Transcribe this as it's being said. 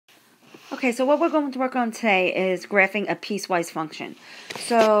Okay, so what we're going to work on today is graphing a piecewise function.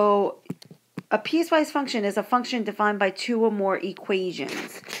 So a piecewise function is a function defined by two or more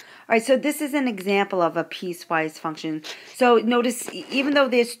equations. All right, so this is an example of a piecewise function. So notice, even though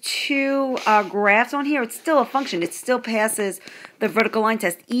there's two graphs on here, it's still a function. It still passes the vertical line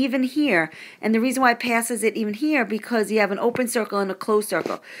test, even here. And the reason why it passes it even here, because you have an open circle and a closed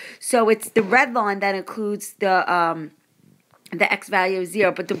circle. So it's the red line that includes the x value of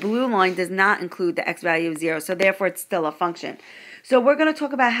 0, but the blue line does not include the x value of 0, so therefore it's still a function. So we're going to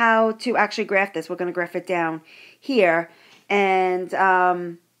talk about how to actually graph this. We're going to graph it down here, and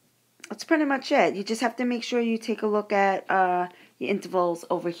that's pretty much it. You just have to make sure you take a look at your intervals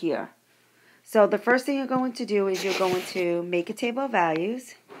over here. So the first thing you're going to do is you're going to make a table of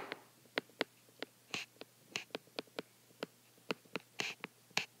values.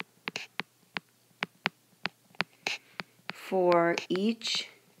 For each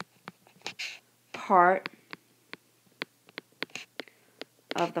part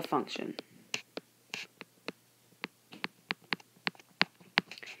of the function.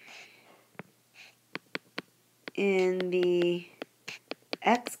 In the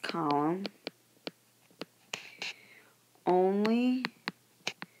x column, only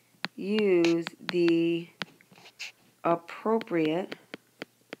use the appropriate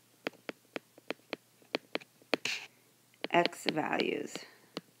x values.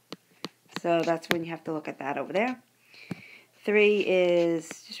 So that's when you have to look at that over there. 3 is,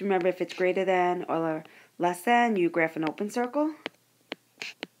 just remember, if it's greater than or less than, you graph an open circle.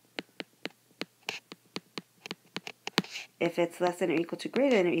 If it's less than or equal to,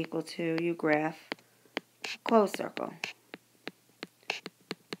 greater than or equal to, you graph a closed circle.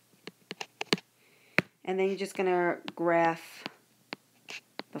 And then you're just going to graph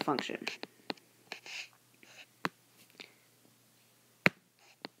the function.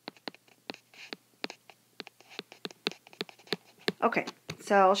 Okay,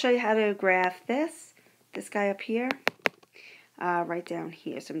 so I'll show you how to graph this guy up here, right down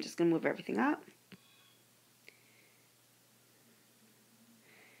here. So I'm just going to move everything up.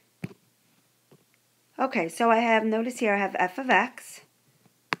 Okay, so I have, notice here I have f of x.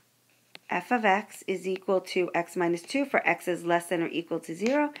 F of x is equal to x minus 2 for x is less than or equal to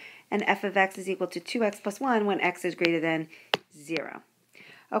 0, and f of x is equal to 2x plus 1 when x is greater than 0.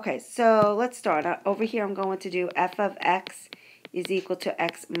 Okay, so let's start. Over here I'm going to do f of x is equal to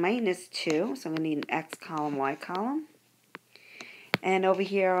x minus 2. So I'm going to need an x column, y column. And over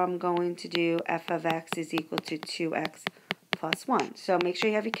here I'm going to do f of x is equal to 2x plus 1. So make sure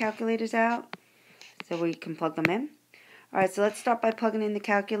you have your calculators out so we can plug them in. Alright, so let's start by plugging in the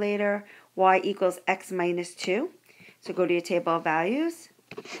calculator. Y equals x minus 2. So go to your table of values.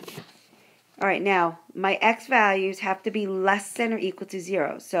 Alright, now my x values have to be less than or equal to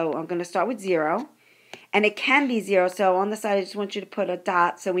 0. So I'm going to start with 0. And it can be 0, so on the side I just want you to put a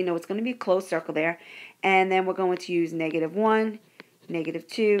dot so we know it's going to be a closed circle there. And then we're going to use negative 1, negative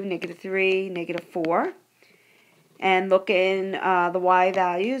 2, negative 3, negative 4. And look in the y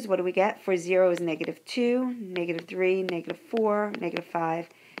values. What do we get? For 0 is negative 2, negative 3, negative 4, negative 5,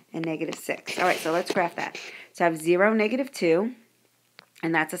 and negative 6. Alright, so let's graph that. So I have 0, negative 2,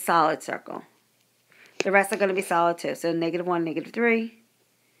 and that's a solid circle. The rest are going to be solid too. So negative 1, negative 3.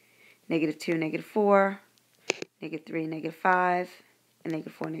 Negative 2, negative 4, negative 3, negative 5, and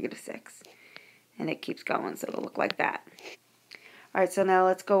negative 4, negative 6. And it keeps going, so it'll look like that. Alright, so now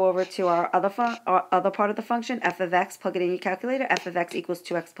let's go over to our other part of the function, f of x. Plug it in your calculator. F of x equals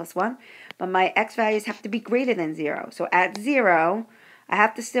 2x plus 1. But my x values have to be greater than 0. So at 0, I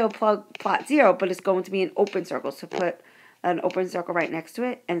have to still plot 0, but it's going to be an open circle. So put an open circle right next to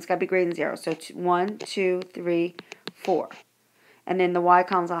it, and it's got to be greater than 0. So 1, 2, 3, 4. And then the y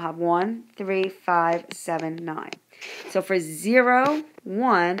columns I'll have 1, 3, 5, 7, 9. So for 0,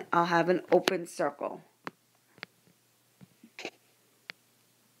 1, I'll have an open circle.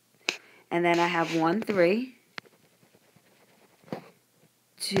 And then I have 1, 3,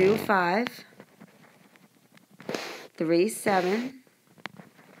 2, 5, 3, 7,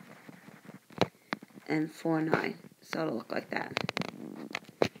 and 4, 9. So it'll look like that.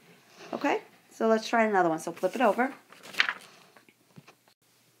 Okay, so let's try another one. So flip it over.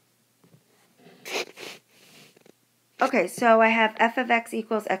 Okay, so I have f of x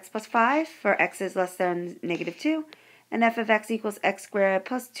equals x plus 5 for x is less than negative 2, and f of x equals x squared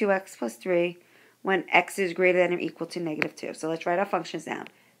plus 2x plus 3 when x is greater than or equal to negative 2. So let's write our functions down.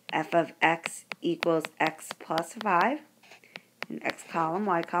 F of x equals x plus 5, in x column,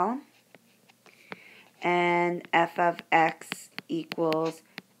 y column, and f of x equals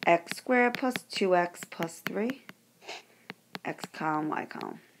x squared plus 2x plus 3, x column, y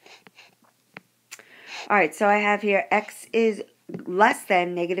column. Alright, so I have here x is less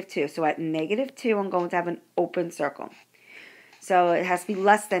than negative 2. So at negative 2, I'm going to have an open circle. So it has to be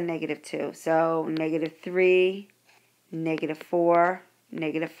less than negative 2. So negative 3, negative 4,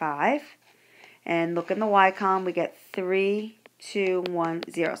 negative 5. And look in the y column, we get 3, 2, 1,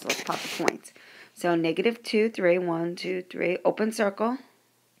 0. So let's plot the points. So negative 2, 3, 1, 2, 3, open circle.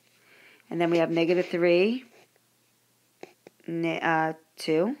 And then we have negative 3,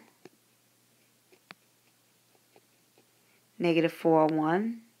 2, negative 4,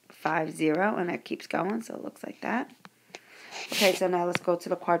 1, 5, 0, and that keeps going, so it looks like that. Okay, so now let's go to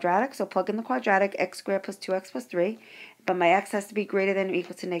the quadratic. So plug in the quadratic, x squared plus 2x plus 3, but my x has to be greater than or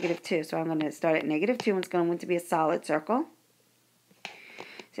equal to negative 2, so I'm going to start at negative 2, and it's going to be a solid circle.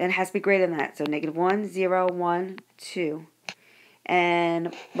 And it has to be greater than that, so negative 1, 0, 1, 2.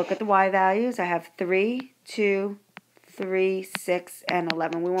 And look at the y values. I have 3, 2, 3, 6, and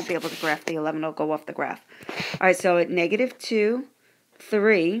 11. We won't be able to graph the 11. It'll go off the graph. All right, so at negative 2,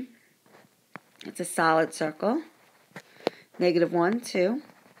 3, it's a solid circle. Negative 1, 2,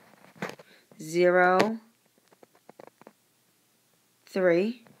 0,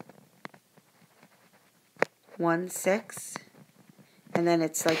 3, 1, 6, and then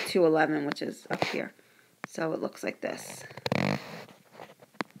it's like 2, 11, which is up here. So it looks like this.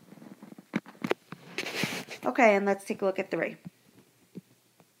 Okay, and let's take a look at 3.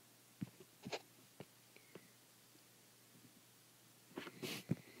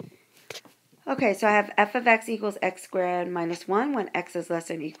 Okay, so I have f of x equals x squared minus 1 when x is less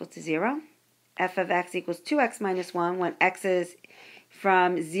than or equal to 0. F of x equals 2x minus 1 when x is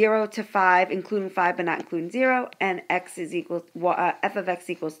from 0 to 5, including 5 but not including 0. And x is equal, f of x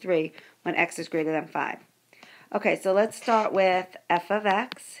equals 3 when x is greater than 5. Okay, so let's start with f of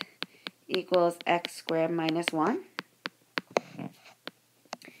x equals x squared minus 1.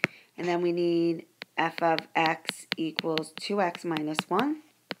 And then we need f of x equals 2x minus 1.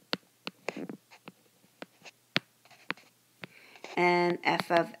 And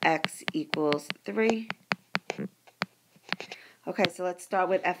f of x equals 3. Okay, so let's start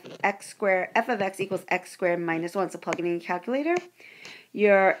with f of x equals x squared minus 1. So plug it in your calculator.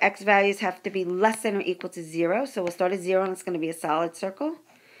 Your x values have to be less than or equal to 0. So we'll start at 0, and it's going to be a solid circle.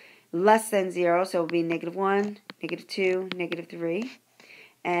 Less than 0, so it will be negative 1, negative 2, negative 3.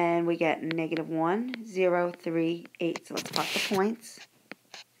 And we get negative 1, 0, 3, 8. So let's plot the points.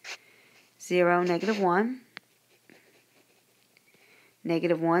 0, negative 1.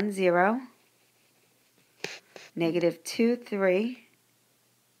 Negative 1, 0. Negative 2, 3.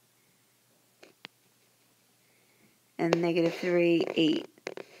 And negative 3, 8.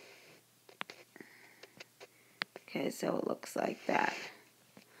 Okay, so it looks like that.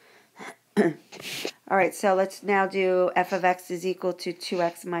 Alright, so let's now do f of x is equal to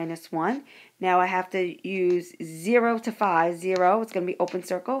 2x minus 1. Now I have to use 0 to 5. 0, it's going to be open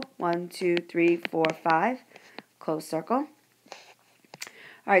circle. 1, 2, 3, 4, 5. Closed circle.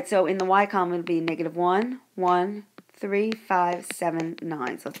 Alright, so in the y column it will be negative 1, 1, 3, 5, 7,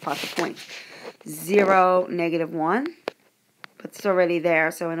 9. So let's plot the points. 0, negative 1. But it's already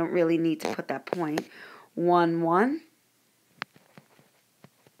there, so I don't really need to put that point. 1, 1.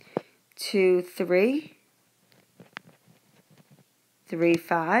 2, 3. 3,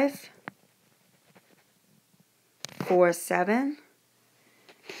 5. 4, 7.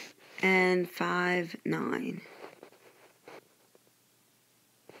 And 5, 9.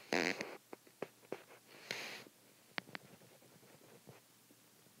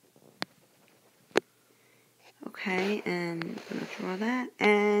 Okay, and I'm going to draw that.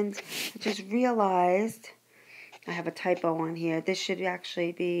 And I just realized I have a typo on here. This should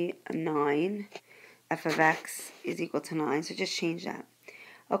actually be a 9. F of x is equal to 9. So just change that.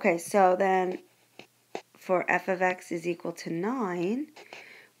 Okay, so then for f of x is equal to 9,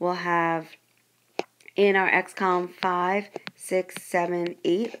 we'll have in our x column 5, 6, 7,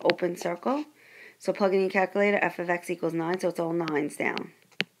 8, open circle. So plug in your calculator, f of x equals 9, so it's all 9s down.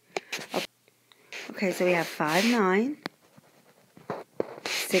 Okay, so we have 5, 9,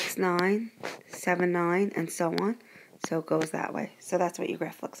 6, 9, 7, 9, and so on. So it goes that way. So that's what your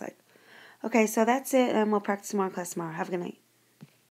graph looks like. Okay, so that's it, and we'll practice more in class tomorrow. Have a good night.